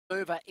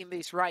mover in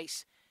this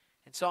race.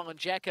 And Silent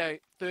Jacko,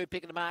 third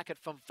pick in the market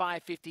from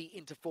 550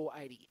 into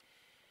 480.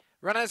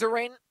 Runners are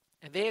in,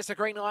 and there's the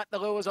green light. The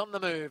lure's on the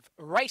move.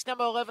 Race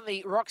number 11,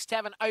 the Rocks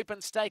Tavern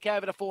Open Stake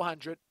over to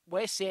 400.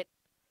 We're set.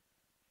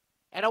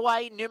 And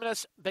away,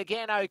 Numinous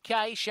began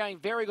okay, showing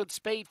very good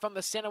speed from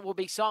the centre will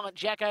be Silent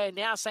Jacko. And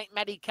now St.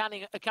 Matty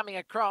coming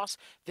across.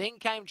 Then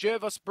came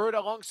Jervis Brute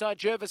alongside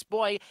Jervis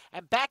Boy.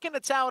 And back in the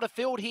tail of the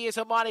field here is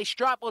a Mighty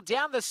Stripe. Well,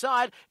 down the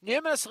side,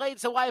 Numinous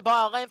leads the way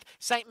by a length.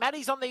 St.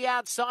 Matty's on the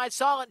outside,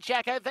 Silent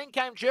Jacko. Then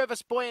came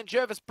Jervis Boy and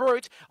Jervis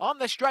Brute. On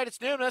the straight, it's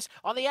Numinous.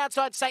 On the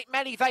outside, St.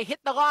 Matty. They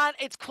hit the line.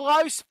 It's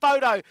close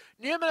photo.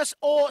 Numinous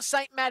or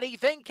St. Matty.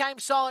 Then came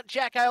Silent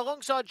Jacko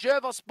alongside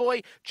Jervis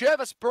Boy,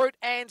 Jervis Brute,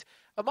 and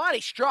a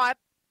Mighty Stripe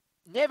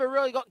never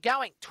really got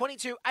going.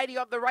 22.80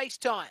 of the race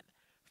time.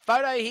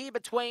 Photo here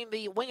between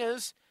the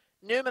wingers,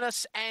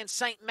 Numinous and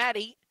St.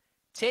 Matty.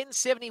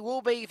 10.70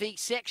 will be the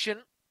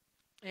section.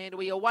 And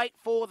we await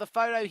for the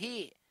photo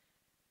here.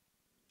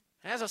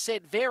 As I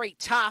said, very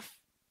tough.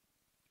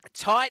 A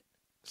tight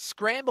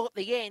scramble at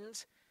the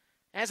end.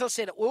 As I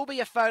said, it will be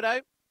a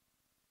photo.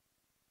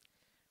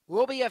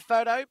 Will be a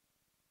photo.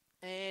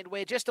 And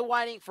we're just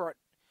awaiting for it.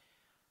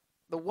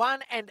 The 1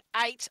 and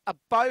 8 are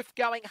both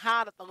going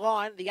hard at the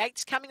line. The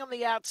 8's coming on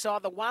the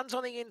outside. The 1's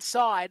on the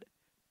inside.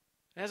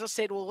 As I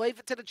said, we'll leave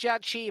it to the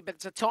judge here, but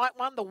it's a tight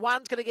one. The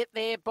 1's going to get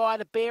there by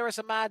the barest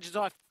of margins,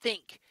 I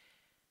think.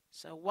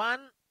 So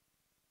 1,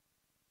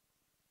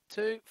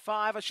 2,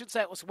 5. I should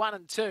say it was 1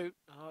 and 2.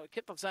 I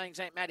kept on saying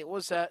St. Matty. It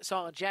was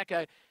Silent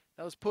Jacko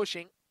that was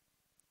pushing.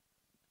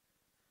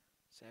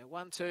 So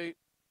 1, 2,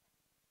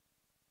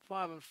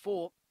 5 and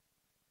 4.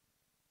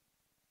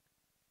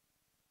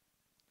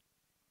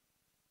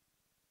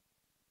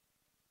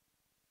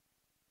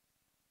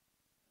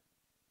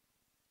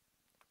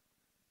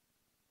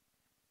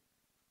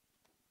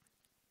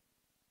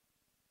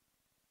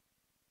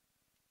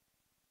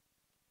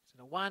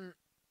 The 1,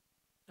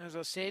 as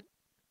I said,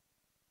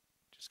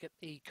 just get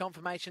the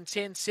confirmation,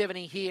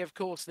 10.70 here, of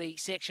course, the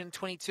section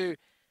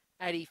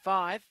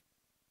 22.85.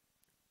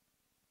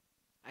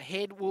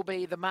 Ahead will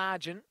be the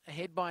margin,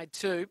 ahead by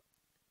 2.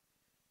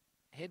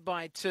 Ahead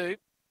by 2.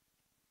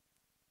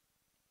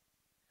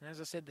 And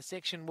as I said, the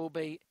section will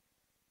be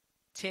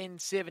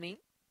 10.70.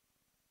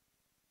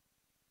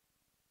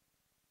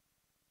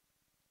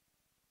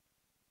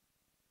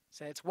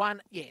 So it's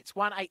 1, it's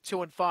 1, 8,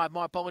 2 and 5.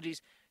 My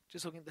apologies.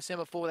 Just looking at the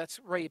semaphore,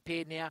 that's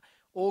reappeared now.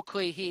 All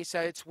clear here.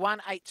 So it's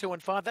 1, 8, 2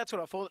 and 5. That's what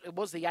I thought. It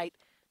was the 8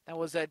 that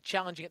was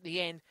challenging at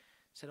the end.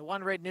 So the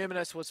 1 red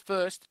Numinous was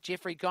first.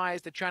 Jeffrey Guy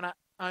is the trainer,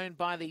 owned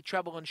by the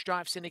Trouble and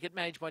Strife Syndicate,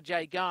 managed by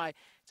Jay Guy.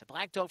 It's a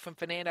black dog from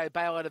Fernando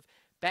Bale out of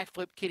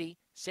Backflip Kitty.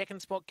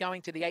 Second spot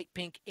going to the 8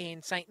 pink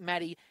in St.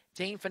 Matty.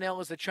 Dean Fennell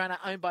is the trainer,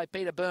 owned by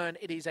Peter Byrne.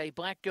 It is a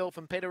black girl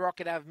from Peter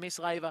Rocket out of Miss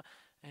Laver.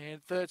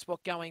 And third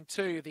spot going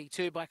to the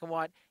 2 black and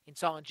white in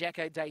Silent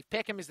Jacko. Dave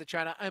Peckham is the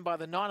trainer, owned by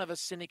the 9 of Us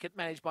Syndicate,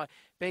 managed by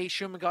B.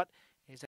 Shumagot.